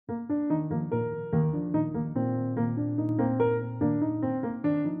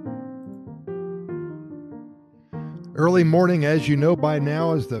Early morning, as you know by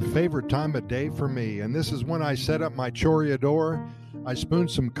now, is the favorite time of day for me, and this is when I set up my Choreador. I spoon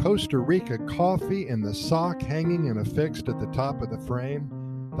some Costa Rica coffee in the sock hanging and affixed at the top of the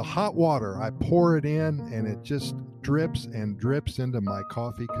frame. The hot water, I pour it in, and it just drips and drips into my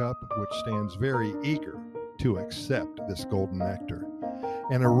coffee cup, which stands very eager to accept this golden nectar.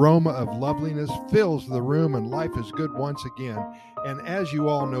 An aroma of loveliness fills the room, and life is good once again. And as you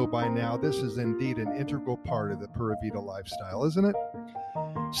all know by now, this is indeed an integral part of the Pura Vida lifestyle, isn't it?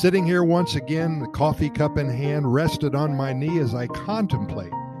 Sitting here once again, the coffee cup in hand, rested on my knee as I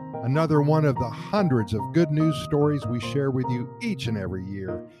contemplate another one of the hundreds of good news stories we share with you each and every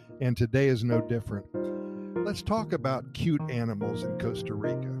year, and today is no different. Let's talk about cute animals in Costa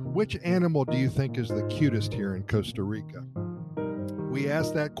Rica. Which animal do you think is the cutest here in Costa Rica? We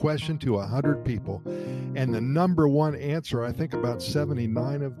asked that question to 100 people, and the number one answer, I think about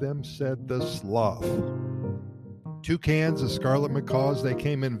 79 of them, said the sloth. Toucans, the scarlet macaws, they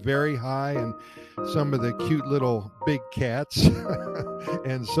came in very high, and some of the cute little big cats,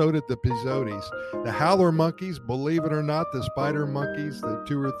 and so did the pisotes. The howler monkeys, believe it or not, the spider monkeys, the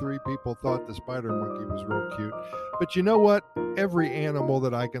 2 or 3 people thought the spider monkey was real cute. But you know what? Every animal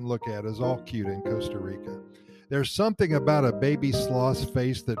that I can look at is all cute in Costa Rica. There's something about a baby sloth's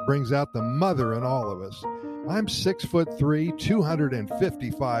face that brings out the mother in all of us. I'm 6'3",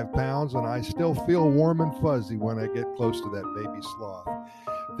 255 pounds, and I still feel warm and fuzzy when I get close to that baby sloth.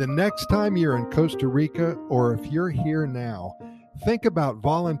 The next time you're in Costa Rica, or if you're here now, think about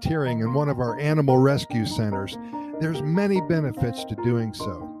volunteering in one of our animal rescue centers. There's many benefits to doing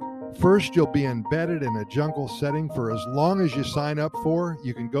so. First, you'll be embedded in a jungle setting for as long as you sign up for.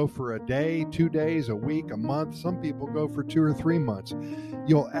 You can go for a day, 2 days, a week, a month. Some people go for 2 or 3 months.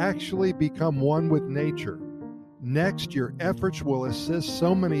 You'll actually become one with nature. Next, your efforts will assist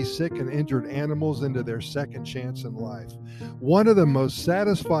so many sick and injured animals into their second chance in life. One of the most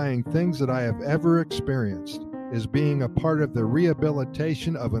satisfying things that I have ever experienced is being a part of the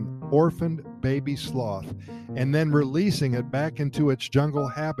rehabilitation of an orphaned baby sloth and then releasing it back into its jungle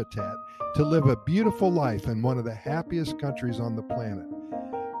habitat to live a beautiful life in one of the happiest countries on the planet.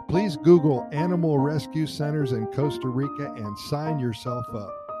 Please Google Animal Rescue Centers in Costa Rica and sign yourself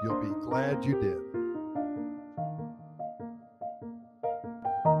up. You'll be glad you did.